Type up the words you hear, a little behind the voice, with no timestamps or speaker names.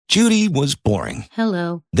Judy was boring.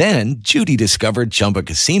 Hello. Then Judy discovered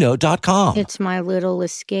ChumbaCasino.com. It's my little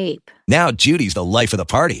escape. Now Judy's the life of the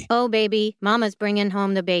party. Oh, baby, mama's bringing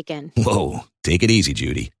home the bacon. Whoa, take it easy,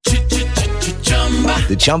 Judy.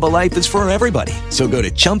 The Chumba life is for everybody. So go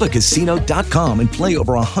to ChumbaCasino.com and play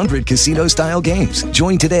over 100 casino-style games.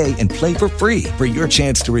 Join today and play for free for your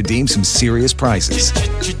chance to redeem some serious prizes.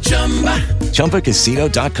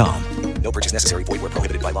 ChumbaCasino.com. No purchase necessary. Void where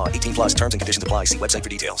prohibited by law. 18 plus terms and conditions apply. See website for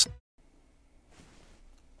details.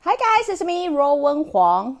 Hi guys, it's me, Rowan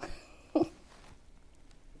Huang.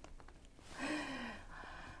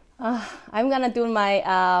 I'm gonna do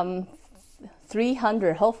my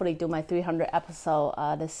 300, hopefully do my 300 episode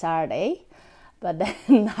this Saturday. But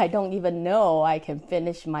then I don't even know I can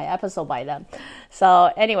finish my episode by then.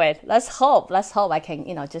 So anyway, let's hope I can,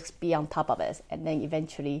 just be on top of it. And then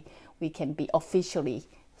eventually we can be officially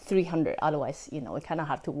 300. Otherwise, we kind of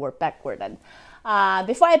have to work backward. And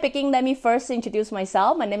before I begin, let me first introduce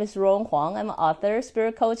myself. My name is Rowan Huang. I'm an author,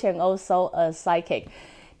 spirit coach, and also a psychic.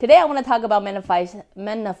 Today, I want to talk about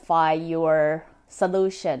magnify your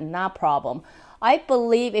solution, not problem. I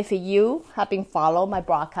believe if you have been following my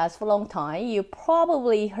broadcast for a long time, you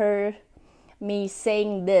probably heard me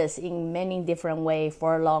saying this in many different ways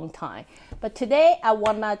for a long time. But today, I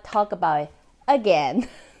want to talk about it again.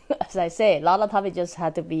 As I say, a lot of times it just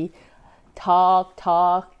had to be talk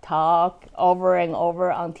over and over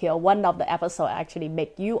until one of the episodes actually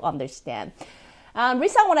make you understand.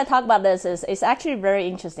 Reason I want to talk about this is it's actually very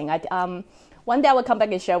interesting. One day I will come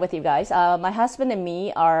back and share with you guys. My husband and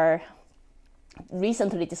me are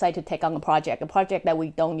recently decided to take on a project that we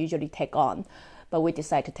don't usually take on, but we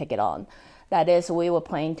decided to take it on. That is, we were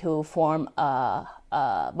planning to form a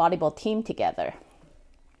volleyball team together.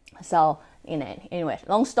 So, anyway,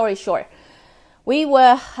 long story short, we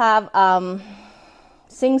will have,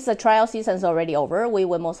 since the trial season is already over, we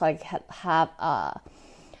will most likely have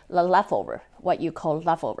the leftover, what you call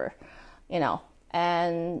leftover,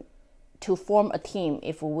 and to form a team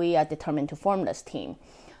if we are determined to form this team.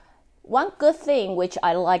 One good thing which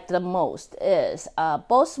I like the most is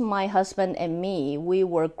both my husband and me, we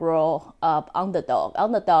were grow up underdog.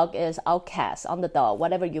 Underdog is outcast, underdog,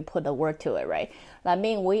 whatever you put the word to it, right? That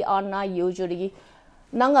means we are not usually,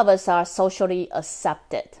 none of us are socially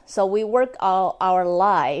accepted. So we work our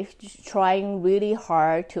life trying really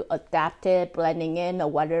hard to adapt it, blending in, or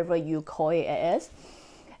whatever you call it is.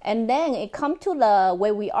 And then it comes to the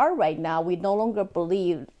way we are right now, we no longer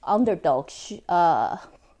believe underdogs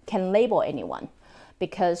can label anyone,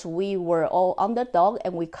 because we were all underdog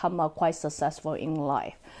and we come out quite successful in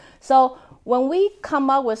life. So when we come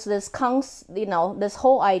up with this, this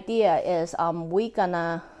whole idea is we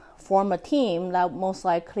gonna form a team that most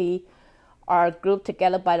likely are grouped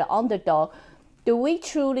together by the underdog. Do we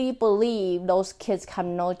truly believe those kids have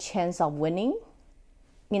no chance of winning?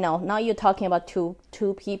 Now you're talking about two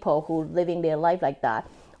people who living their life like that.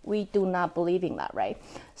 We do not believe in that, right?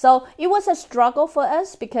 So it was a struggle for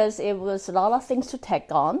us because it was a lot of things to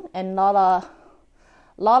take on and lot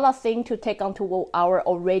of things to take on to our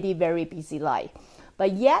already very busy life.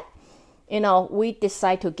 But yet, we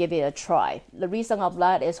decide to give it a try. The reason of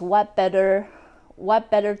that is what better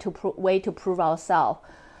way to prove ourselves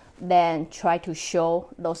than try to show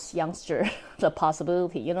those youngsters the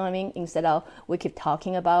possibility, you know what I mean? Instead of we keep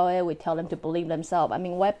talking about it, we tell them to believe themselves. I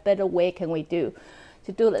mean, what better way can we do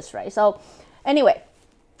to do this, right? So anyway,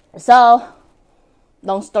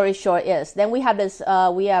 long story short is, then we have this,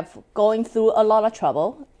 we have going through a lot of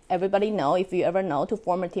trouble. Everybody know, if you ever know, to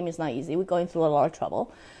form a team is not easy. We're going through a lot of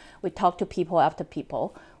trouble. We talk to people after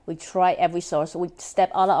people. We try every source. We step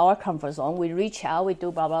out of our comfort zone. We reach out. We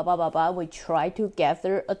do blah, blah, blah, blah, blah. We try to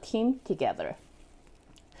gather a team together.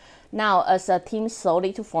 Now, as a team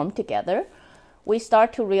slowly to form together, we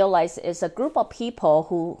start to realize it's a group of people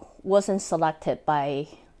who wasn't selected by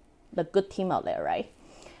the good team out there, right?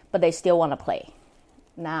 But they still want to play.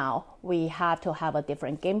 Now, we have to have a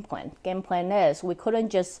different game plan. Game plan is we couldn't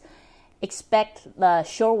just expect the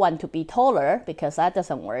short one to be taller, because that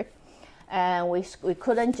doesn't work. And we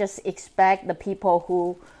couldn't just expect the people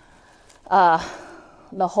who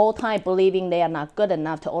the whole time believing they are not good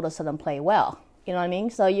enough to all of a sudden play well. You know what I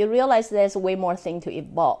mean? So you realize there's way more thing to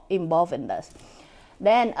involve in this.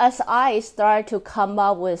 Then as I start to come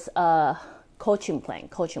up with a coaching plan,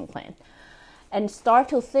 and start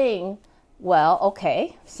to think, well,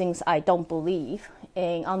 okay, since I don't believe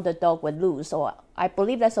in underdog would lose, so I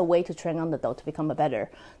believe that's a way to train underdog to become a better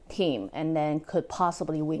team and then could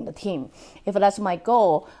possibly win the team. If that's my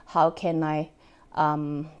goal, how can I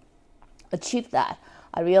achieve that?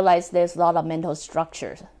 I realized there's a lot of mental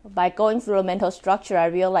structures. By going through a mental structure, I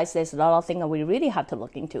realized there's a lot of things that we really have to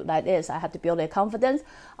look into. That is, I have to build their confidence.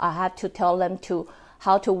 I have to tell them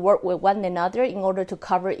how to work with one another in order to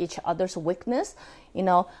cover each other's weakness.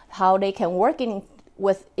 How they can work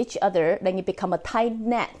with each other, then you become a tight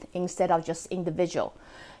net instead of just individual.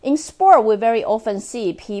 In sport, we very often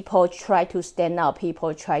see people try to stand out,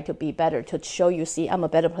 people try to be better, to show you, see, I'm a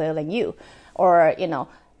better player than you. Or,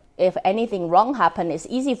 if anything wrong happened, it's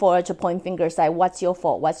easy for her to point fingers like, what's your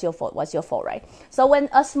fault, right? So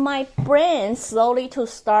as my brain slowly to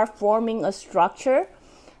start forming a structure,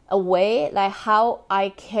 a way like how I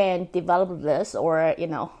can develop this or,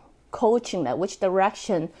 coaching that, which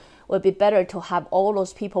direction would be better to have all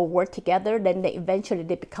those people work together, then eventually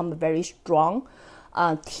they become a very strong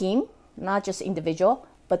team, not just individual,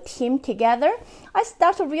 but team together. I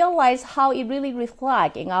start to realize how it really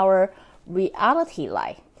reflects in our reality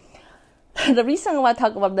life. The reason why I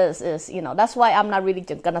talk about this is, that's why I'm not really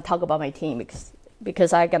gonna talk about my team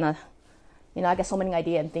because I got so many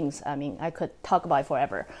ideas and things. I mean, I could talk about it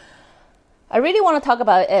forever. I really want to talk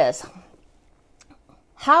about is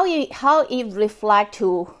how it reflects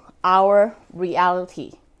to our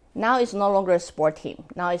reality. Now it's no longer a sport team.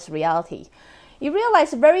 Now it's reality. You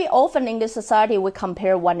realize very often in this society we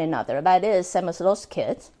compare one another. That is, same as those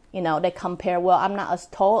kids. They compare, well, I'm not as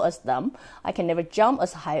tall as them. I can never jump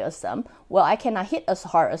as high as them. Well, I cannot hit as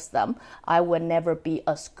hard as them. I will never be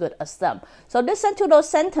as good as them. So listen to those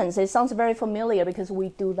sentences. It sounds very familiar because we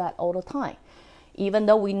do that all the time. Even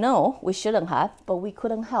though we know we shouldn't have, but we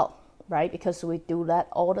couldn't help, right? Because we do that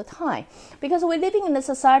all the time. Because we're living in a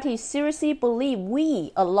society seriously believe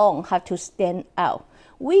we alone have to stand out.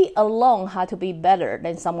 We alone have to be better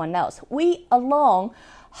than someone else. We alone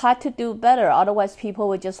had to do better, otherwise people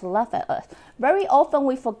would just laugh at us. Very often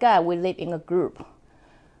we forget we live in a group.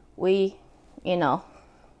 We, live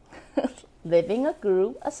in a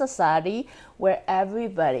group, a society where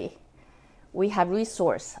we have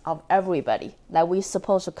resource of everybody, that we're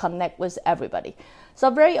supposed to connect with everybody. So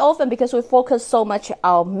very often, because we focus so much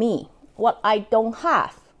on me, what I don't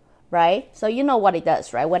have, right? So you know what it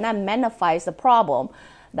does, right? When I magnify the problem,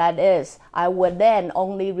 that is, I would then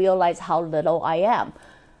only realize how little I am.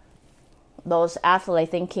 Those athletes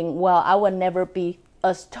thinking, well, I will never be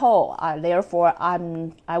as tall, therefore I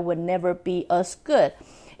would never be as good.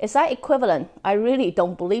 Is that equivalent? I really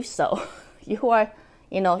don't believe so. You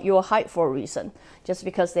are height for a reason. Just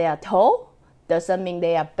because they are tall doesn't mean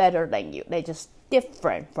they are better than you. They're just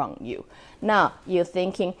different from you. Now, you're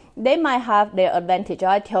thinking they might have their advantage.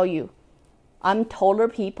 I tell you, I'm taller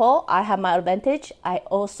people. I have my advantage. I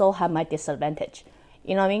also have my disadvantage.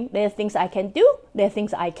 You know what I mean? There are things I can do. There are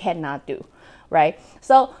things I cannot do, right?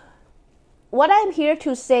 So what I'm here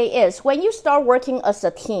to say is when you start working as a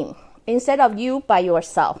team, instead of you by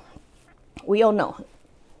yourself, we all know,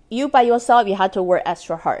 you by yourself, you have to work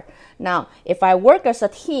extra hard. Now, if I work as a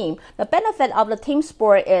team, the benefit of the team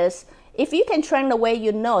sport is if you can train the way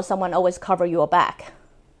someone always cover your back.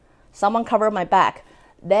 Someone cover my back,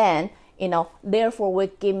 then therefore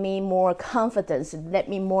would give me more confidence, let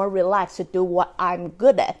me more relaxed to do what I'm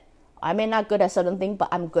good at. I may not good at certain things, but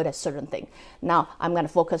I'm good at certain things. Now I'm going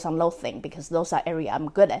to focus on those things because those are area I'm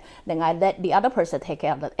good at. Then I let the other person take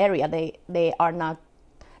care of that area they are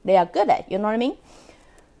good at. You know what I mean?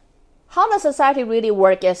 How the society really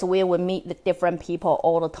works is we will meet different people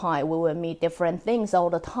all the time. We will meet different things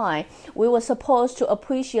all the time. We were supposed to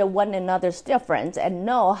appreciate one another's difference and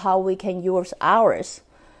know how we can use ours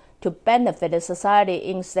to benefit the society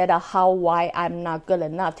instead of why I'm not good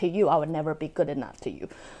enough to you. I would never be good enough to you.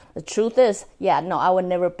 The truth is, I would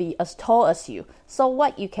never be as tall as you. So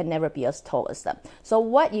what? You can never be as tall as them. So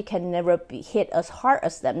what? You can never be hit as hard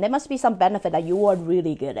as them. There must be some benefit that you are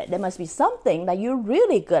really good at. There must be something that you're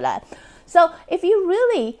really good at. So if you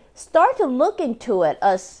really start to look into it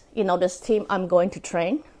as, this team I'm going to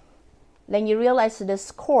train, then you realize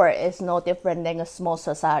this core is no different than a small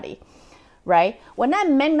society, right? When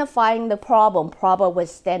I'm magnifying the problem will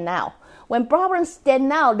stand out. When problems stand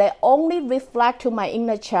out, they only reflect to my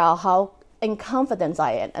inner child how inconfident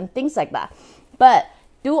I am and things like that. But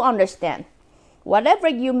do understand, whatever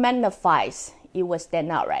you magnify, it will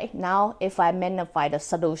stand out, right? Now, if I magnify the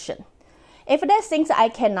solution, if there's things I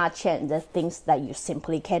cannot change, there's things that you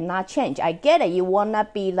simply cannot change. I get it. You want to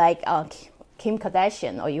be like Kim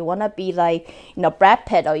Kardashian, or you want to be like Brad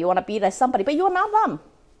Pitt, or you want to be like somebody, but you are not them.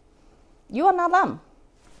 You are not them.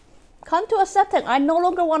 Come to acceptance. I no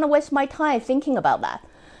longer want to waste my time thinking about that,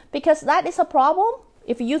 because that is a problem.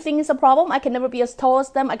 If you think it's a problem, I can never be as tall as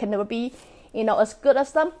them. I can never be, as good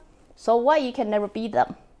as them. So what? You can never be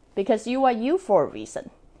them, because you are you for a reason.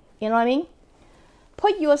 You know what I mean?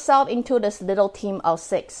 put yourself into this little team of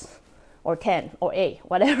 6 or 10 or 8,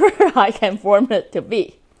 whatever I can form it to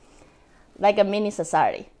be, like a mini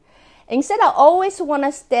society. Instead, I always want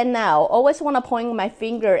to stand out, always want to point my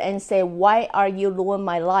finger and say, why are you ruining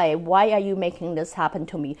my life? Why are you making this happen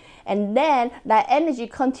to me? And then that energy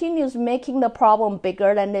continues making the problem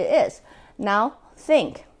bigger than it is. Now,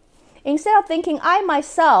 think. Instead of thinking I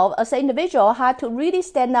myself as an individual had to really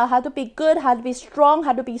stand out, had to be good, had to be strong,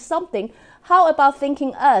 had to be something, how about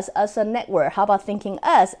thinking us as a network? How about thinking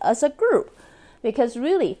us as a group? Because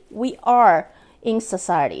really, we are in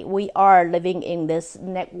society. We are living in this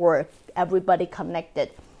network, everybody connected,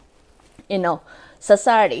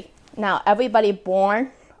 society. Now, everybody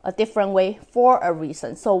born a different way for a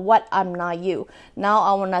reason. So what? I'm not you. Now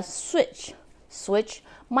I want to switch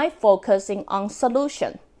my focusing on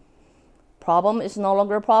solution. Problem is no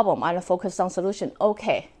longer a problem. I focus on solution.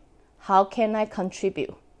 Okay, how can I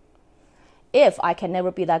contribute? If I can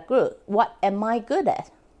never be that good, what am I good at?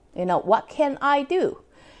 What can I do?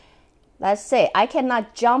 Let's say I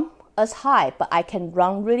cannot jump as high, but I can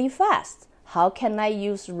run really fast. How can I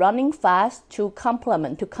use running fast to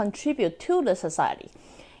complement, to contribute to the society?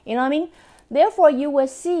 You know what I mean? Therefore, you will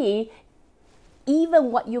see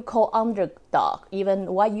even what you call underdog,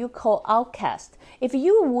 even what you call outcast. If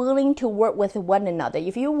you're willing to work with one another,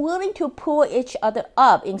 if you're willing to pull each other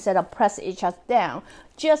up instead of press each other down,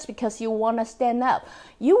 just because you want to stand up,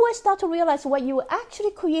 you will start to realize what you're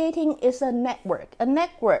actually creating is a network,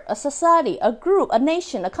 a society, a group, a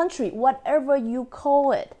nation, a country, whatever you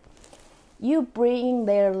call it. You bring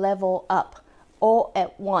their level up all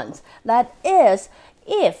at once. That is,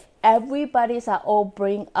 if everybody's are all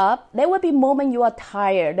bring up, there will be moment you are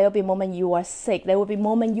tired, there will be moment you are sick, there will be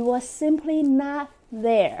moment you are simply not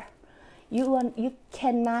there. You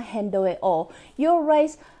cannot handle it all. You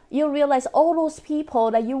realize all those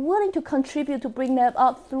people that you're willing to contribute to bring them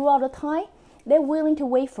up throughout the time, they're willing to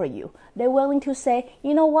wait for you. They're willing to say,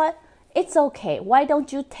 you know what, it's okay. Why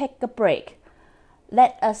don't you take a break?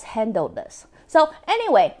 Let us handle this. So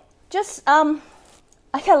anyway, just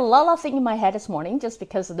I had a lot of things in my head this morning just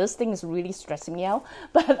because this thing is really stressing me out.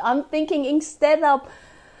 But I'm thinking instead of,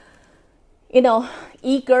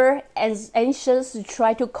 eager and anxious to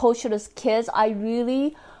try to coach these kids, I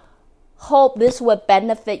really hope this will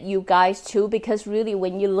benefit you guys too. Because really,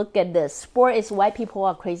 when you look at this, sport is why people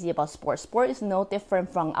are crazy about sports. Sport is no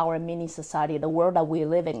different from our mini society, the world that we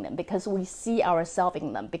live in, because we see ourselves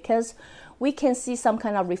in them, because we can see some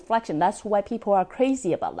kind of reflection. That's why people are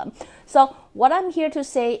crazy about them. So what I'm here to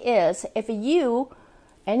say is, if you,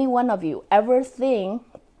 any one of you, ever think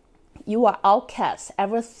you are outcast,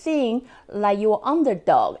 ever think like you are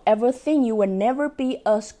underdog, ever think you will never be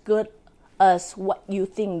as good as what you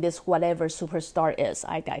think this whatever superstar is,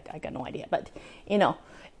 I got no idea. But,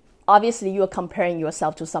 obviously you are comparing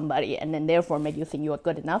yourself to somebody and then therefore make you think you are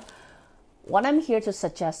good enough. What I'm here to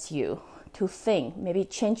suggest you to think, maybe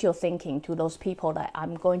change your thinking to those people that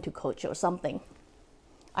I'm going to coach or something.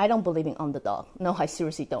 I don't believe in underdog. No, I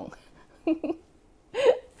seriously don't.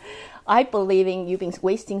 I believe in you've been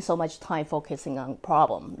wasting so much time focusing on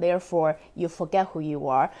problem. Therefore, you forget who you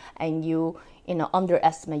are and you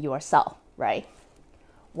underestimate yourself, right?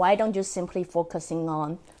 Why don't you simply focusing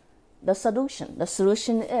on the solution? The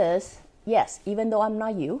solution is, yes, even though I'm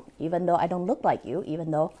not you, even though I don't look like you,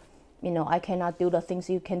 even though, I cannot do the things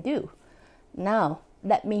you can do. Now,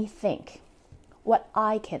 let me think what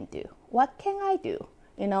I can do. What can I do?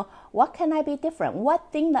 What can I be different?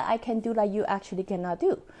 What thing that I can do that you actually cannot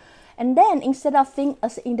do? And then instead of think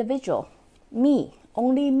as an individual, me,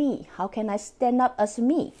 only me, how can I stand up as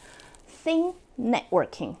me? Think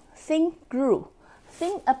networking, think group,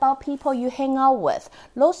 think about people you hang out with,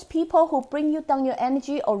 those people who bring you down your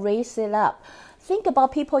energy or raise it up. Think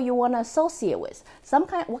about people you want to associate with.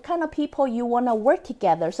 What kind of people you want to work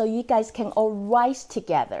together so you guys can all rise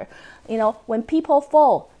together. When people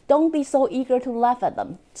fall, don't be so eager to laugh at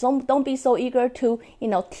them. Don't be so eager to,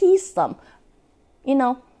 tease them.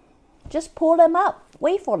 Just pull them up.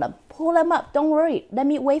 Wait for them. Pull them up. Don't worry. Let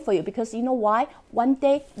me wait for you, because you know why? One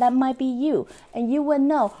day that might be you. And you will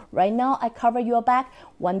know. Right now I cover your back.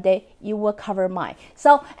 One day you will cover mine.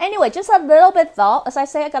 So anyway, just a little bit thought. As I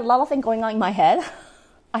say, I got a lot of things going on in my head.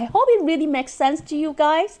 I hope it really makes sense to you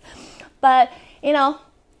guys. But,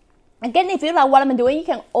 again, if you like what I'm doing, you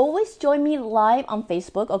can always join me live on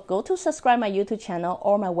Facebook or go to subscribe my YouTube channel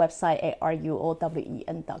or my website at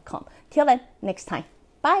ruowen.com. Till then, next time.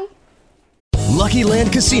 Bye. Lucky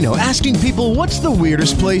Land Casino, asking people, what's the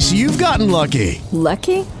weirdest place you've gotten lucky?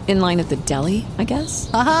 Lucky? In line at the deli, I guess?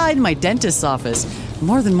 Aha, in my dentist's office.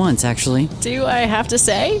 More than once, actually. Do I have to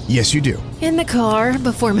say? Yes, you do. In the car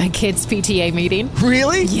before my kids' PTA meeting.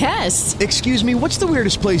 Really? Yes. Excuse me, what's the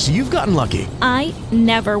weirdest place you've gotten lucky? I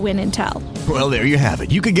never win and tell. Well, there you have it.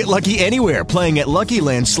 You can get lucky anywhere, playing at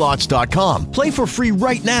LuckyLandSlots.com. Play for free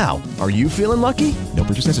right now. Are you feeling lucky? No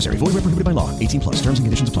purchase necessary. Void where prohibited by law. 18+. Terms and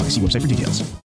conditions apply. See website for details.